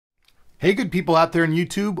Hey good people out there in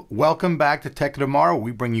YouTube, welcome back to Tech of Tomorrow.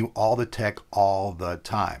 We bring you all the tech all the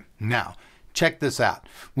time. Now, check this out.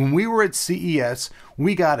 When we were at CES,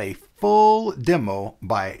 we got a full demo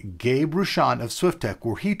by Gabe Rushan of Swiftech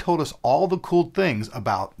where he told us all the cool things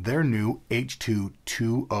about their new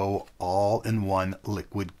H220 all-in-one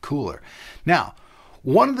liquid cooler. Now,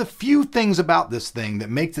 one of the few things about this thing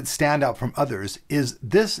that makes it stand out from others is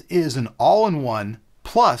this is an all-in-one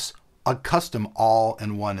plus a custom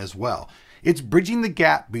all-in-one as well. It's bridging the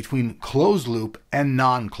gap between closed loop and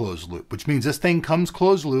non-closed loop, which means this thing comes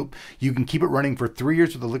closed loop. You can keep it running for 3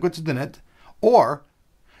 years with the liquids in it, or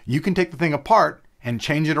you can take the thing apart and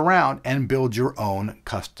change it around and build your own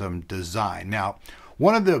custom design. Now,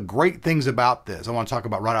 one of the great things about this, I want to talk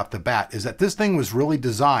about right off the bat, is that this thing was really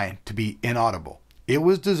designed to be inaudible. It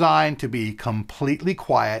was designed to be completely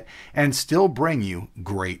quiet and still bring you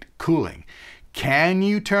great cooling. Can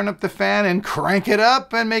you turn up the fan and crank it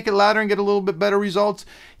up and make it louder and get a little bit better results?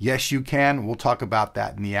 Yes, you can. We'll talk about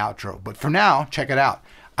that in the outro. But for now, check it out.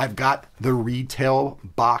 I've got the retail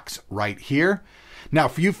box right here. Now,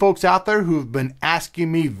 for you folks out there who've been asking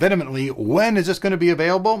me vehemently, when is this going to be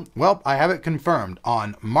available? Well, I have it confirmed.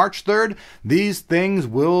 On March 3rd, these things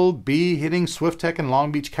will be hitting Swiftech in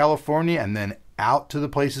Long Beach, California, and then out to the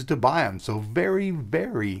places to buy them. So very,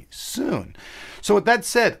 very soon. So with that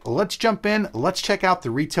said, let's jump in, let's check out the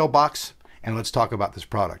retail box, and let's talk about this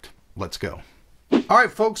product. Let's go. All right,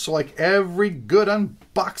 folks, so like every good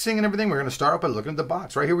unboxing and everything, we're going to start off by looking at the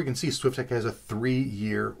box. Right here we can see Swiftech has a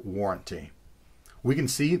 3-year warranty. We can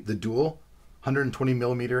see the dual 120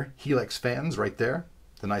 millimeter Helix fans right there,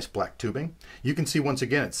 the nice black tubing. You can see once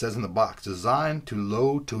again, it says in the box, designed to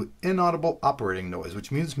low to inaudible operating noise,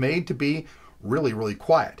 which means made to be really, really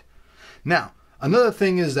quiet. Now, another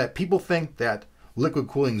thing is that people think that liquid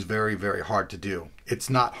cooling is very, very hard to do.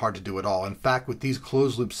 It's not hard to do at all. In fact, with these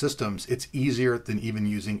closed loop systems, it's easier than even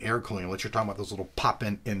using air cooling, unless you're talking about those little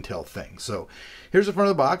pop-in Intel things. So here's the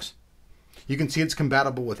front of the box. You can see it's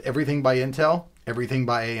compatible with everything by Intel, everything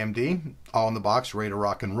by AMD, all in the box, ready to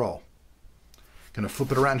rock and roll. Gonna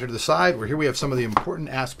flip it around here to the side, where here we have some of the important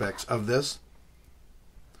aspects of this.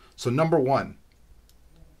 So number one,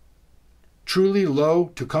 truly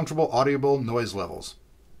low to comfortable audible noise levels.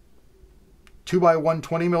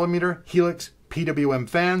 2x120 millimeter Helix PWM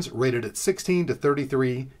fans rated at 16 to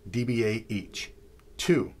 33 dBA each.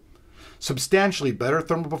 2. Substantially better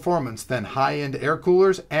thermal performance than high-end air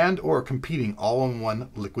coolers and or competing all-in-one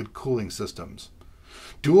liquid cooling systems.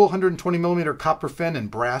 Dual 120 millimeter copper fin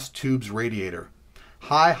and brass tubes radiator.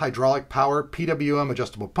 High hydraulic power PWM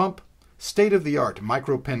adjustable pump. State-of-the-art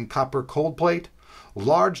micro-pin copper cold plate.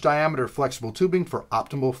 Large diameter flexible tubing for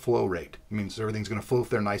optimal flow rate. It means everything's going to flow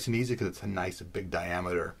there nice and easy because it's a nice big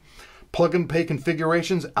diameter. Plug and play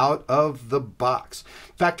configurations out of the box.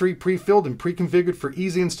 Factory pre-filled and pre-configured for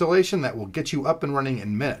easy installation that will get you up and running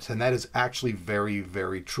in minutes. And that is actually very,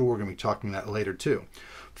 very true. We're going to be talking that later too.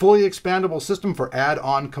 Fully expandable system for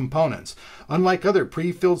add-on components. Unlike other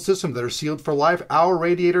pre-filled systems that are sealed for life, our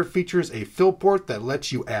radiator features a fill port that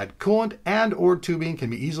lets you add coolant, and or tubing can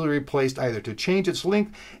be easily replaced either to change its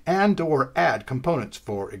length and or add components,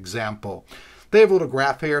 for example. They have a little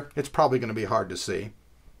graph here. It's probably going to be hard to see.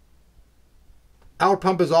 Our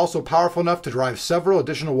pump is also powerful enough to drive several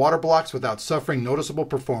additional water blocks without suffering noticeable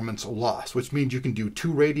performance loss, which means you can do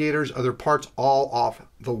 2 radiators, other parts all off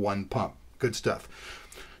the one pump. Good stuff.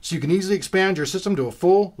 So you can easily expand your system to a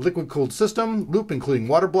full liquid-cooled system loop, including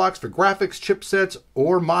water blocks for graphics, chipsets,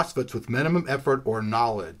 or MOSFETs with minimum effort or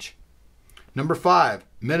knowledge. Number 5,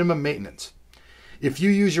 minimum maintenance. If you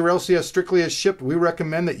use your LCS strictly as shipped, we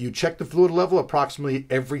recommend that you check the fluid level approximately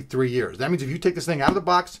every 3 years. That means if you take this thing out of the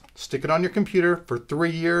box, stick it on your computer for 3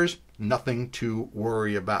 years, nothing to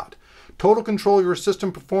worry about. Total control of your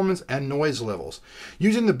system performance and noise levels.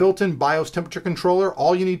 Using the built-in BIOS temperature controller,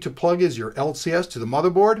 all you need to plug is your LCS to the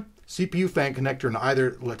motherboard, CPU fan connector, and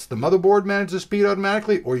either lets the motherboard manage the speed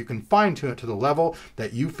automatically, or you can fine-tune it to the level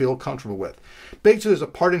that you feel comfortable with. Basically, there's a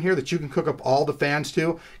part in here that you can hook up all the fans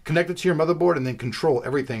to, connect it to your motherboard, and then control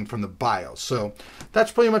everything from the BIOS. So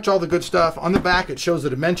that's pretty much all the good stuff. On the back, it shows the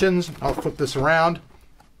dimensions. I'll flip this around.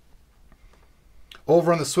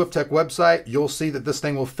 Over on the Swiftech website, you'll see that this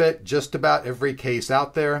thing will fit just about every case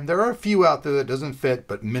out there. There are a few out there that doesn't fit,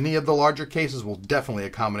 but many of the larger cases will definitely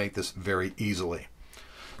accommodate this very easily.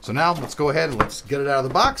 So now let's go ahead and let's get it out of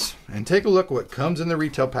the box and take a look at what comes in the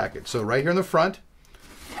retail package. So right here in the front,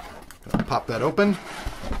 pop that open.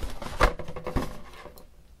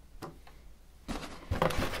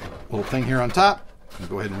 Little thing here on top.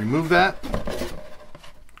 Go ahead and remove that.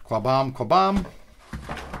 Quabam, quabam.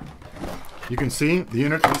 You can see the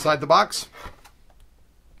unit inside the box.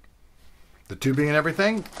 the tubing and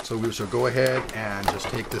everything. So we shall go ahead and just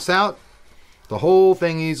take this out. The whole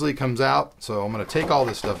thing easily comes out. So I'm going to take all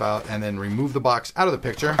this stuff out and then remove the box out of the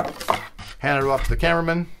picture. Hand it off to the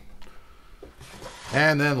cameraman.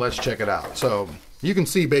 And then let's check it out. So you can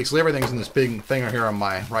see basically everything's in this big thing here on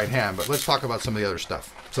my right hand. But let's talk about some of the other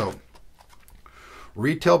stuff. So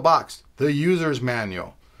retail box, the user's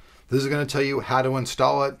manual. This is going to tell you how to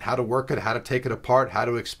install it, how to work it, how to take it apart, how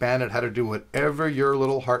to expand it, how to do whatever your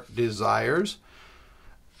little heart desires.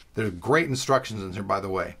 There's great instructions in here, by the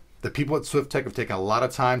way. The people at Swiftech have taken a lot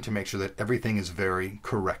of time to make sure that everything is very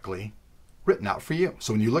correctly written out for you.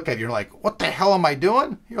 So when you look at it, you're like, what the hell am I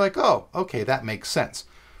doing? You're like, oh, okay, that makes sense,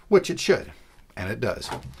 which it should, and it does.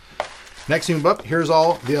 Next thing up, here's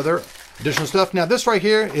all the other additional stuff. Now this right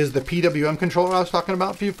here is the PWM controller I was talking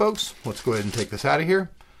about for you folks. Let's go ahead and take this out of here.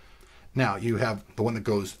 Now you have the one that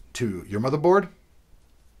goes to your motherboard,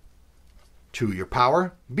 to your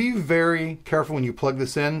power. Be very careful when you plug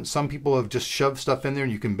this in. Some people have just shoved stuff in there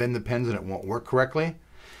and you can bend the pins and it won't work correctly.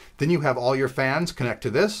 Then you have all your fans connect to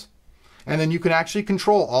this, and then you can actually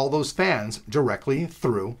control all those fans directly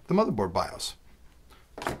through the motherboard BIOS.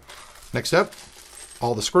 Next up,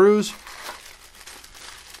 all the screws,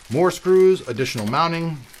 more screws, additional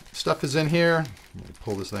mounting stuff is in here. Let me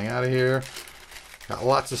pull this thing out of here. Got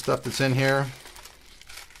lots of stuff that's in here.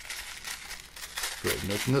 Go ahead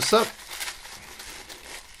and open this up.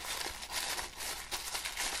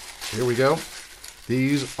 Here we go.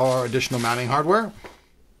 These are additional mounting hardware.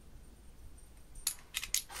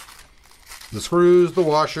 The screws, the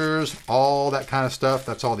washers, all that kind of stuff.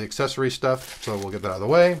 That's all the accessory stuff. So we'll get that out of the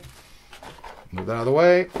way. Move that out of the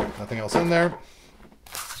way. Nothing else in there.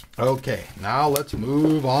 Okay, now let's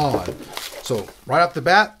move on. So right off the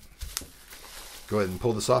bat, go ahead and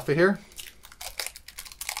pull this off of here.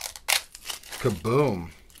 Kaboom.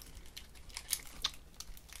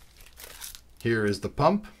 Here is the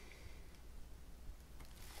pump.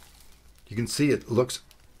 You can see it looks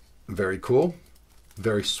very cool,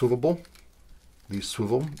 very swivelable. These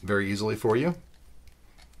swivel very easily for you.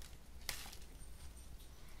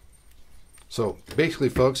 So basically,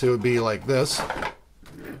 folks, it would be like this.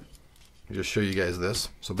 Let me just show you guys this.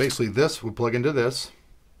 So basically this would plug into this.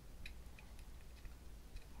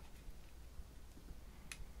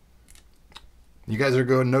 You guys are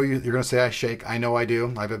going to know, you're going to say I shake. I know I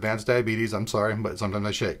do. I have advanced diabetes. I'm sorry, but sometimes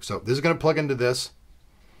I shake. So this is going to plug into this.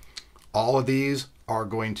 All of these are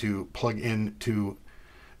going to plug into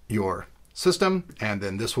your system, and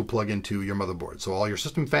then this will plug into your motherboard. So all your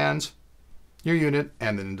system fans, your unit,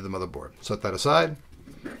 and then into the motherboard. Set that aside.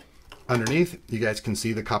 Underneath, you guys can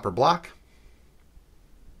see the copper block.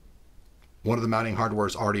 One of the mounting hardware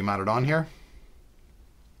is already mounted on here.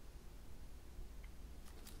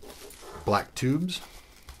 Black tubes.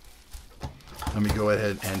 Let me go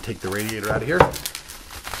ahead and take the radiator out of here.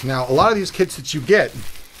 Now, a lot of these kits that you get,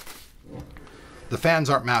 the fans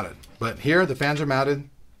aren't mounted, but here the fans are mounted.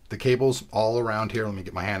 The cables all around here. Let me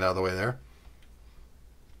get my hand out of the way there.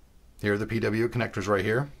 Here are the PW connectors right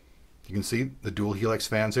here. You can see the dual helix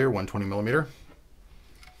fans here, 120 millimeter.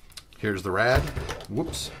 Here's the rad.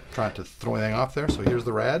 Whoops, trying to throw anything off there. So here's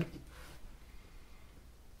the rad.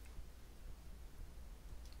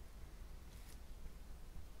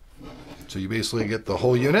 So you basically get the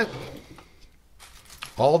whole unit,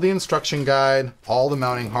 all the instruction guide, all the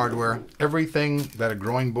mounting hardware, everything that a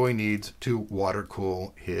growing boy needs to water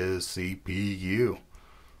cool his CPU.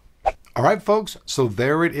 All right, folks, so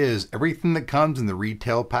there it is. Everything that comes in the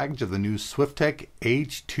retail package of the new Swiftech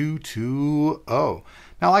H220.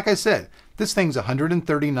 Now, like I said, this thing's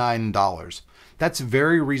 $139. That's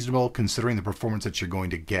very reasonable considering the performance that you're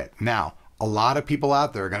going to get. Now, a lot of people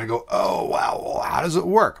out there are going to go, oh, wow, well, how does it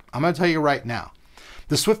work? I'm going to tell you right now.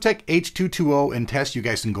 The Swiftech H220 in test, you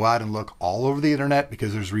guys can go out and look all over the internet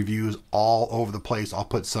because there's reviews all over the place. I'll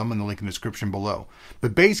put some in the link in the description below.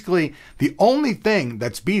 But basically, the only thing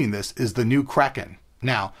that's beating this is the new Kraken.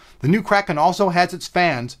 Now, the new Kraken also has its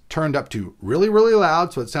fans turned up to really, really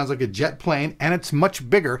loud, so it sounds like a jet plane, and it's much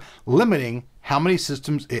bigger, limiting how many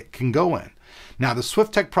systems it can go in. Now, the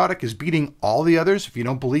Swiftech product is beating all the others. If you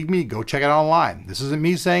don't believe me, go check it out online. This isn't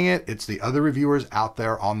me saying it. It's the other reviewers out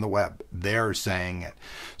there on the web. They're saying it.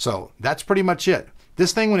 So that's pretty much it.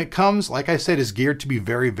 This thing, when it comes, like I said, is geared to be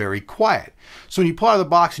very, very quiet. So when you pull out of the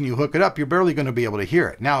box and you hook it up, you're barely going to be able to hear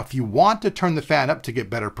it. Now, if you want to turn the fan up to get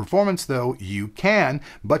better performance, though, you can,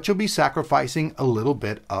 but you'll be sacrificing a little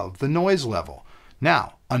bit of the noise level.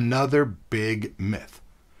 Now, another big myth.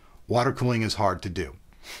 Water cooling is hard to do.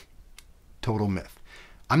 Total myth.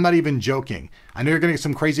 I'm not even joking. I know you're going to get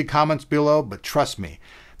some crazy comments below, but trust me,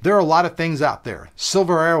 There are a lot of things out there.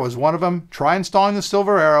 Silver Arrow is one of them. Try installing the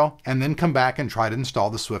Silver Arrow and then come back and try to install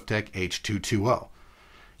the Swiftech H220.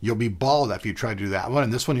 You'll be bald after you try to do that one,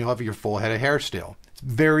 and this one you'll have your full head of hair still. It's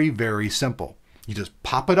very, very simple. You just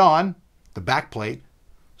pop it on, the back plate,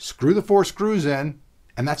 screw the 4 screws in,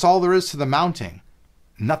 and that's all there is to the mounting.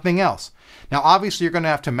 Nothing else. Now, obviously, you're going to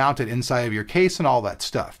have to mount it inside of your case and all that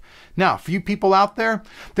stuff. Now, for you people out there,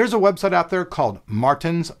 there's a website out there called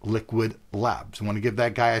Martin's Liquid Labs. I want to give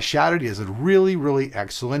that guy a shout out. He does a really, really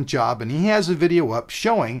excellent job, and he has a video up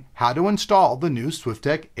showing how to install the new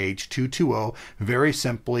Swiftech H220 very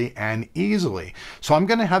simply and easily. So I'm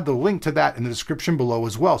going to have the link to that in the description below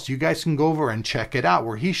as well, so you guys can go over and check it out,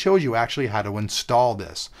 where he shows you actually how to install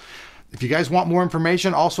this. If you guys want more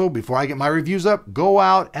information, also, before I get my reviews up, go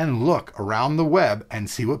out and look around the web and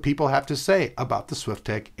see what people have to say about the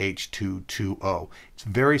Swiftech H220. It's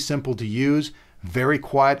very simple to use, very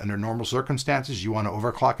quiet under normal circumstances. You want to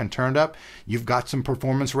overclock and turn it up, you've got some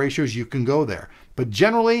performance ratios, you can go there. But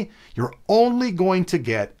generally, you're only going to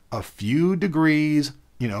get a few degrees,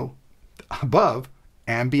 above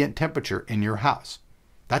ambient temperature in your house.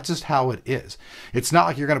 That's just how it is. It's not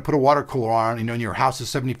like you're going to put a water cooler on, and your house is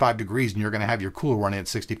 75 degrees and you're going to have your cooler running at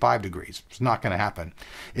 65 degrees. It's not going to happen.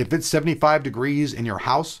 If it's 75 degrees in your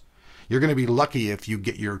house, you're going to be lucky if you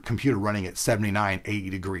get your computer running at 79, 80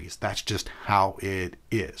 degrees. That's just how it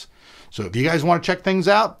is. So if you guys want to check things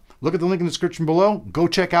out, look at the link in the description below. Go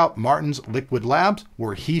check out Martin's Liquid Labs,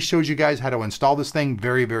 where he shows you guys how to install this thing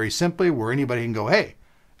very, very simply, where anybody can go, hey,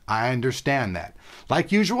 I understand that.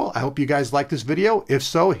 Like usual, I hope you guys like this video. If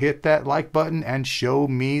so, hit that like button and show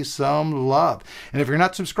me some love. And if you're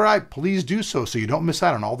not subscribed, please do so you don't miss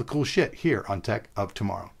out on all the cool shit here on Tech of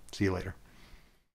Tomorrow. See you later.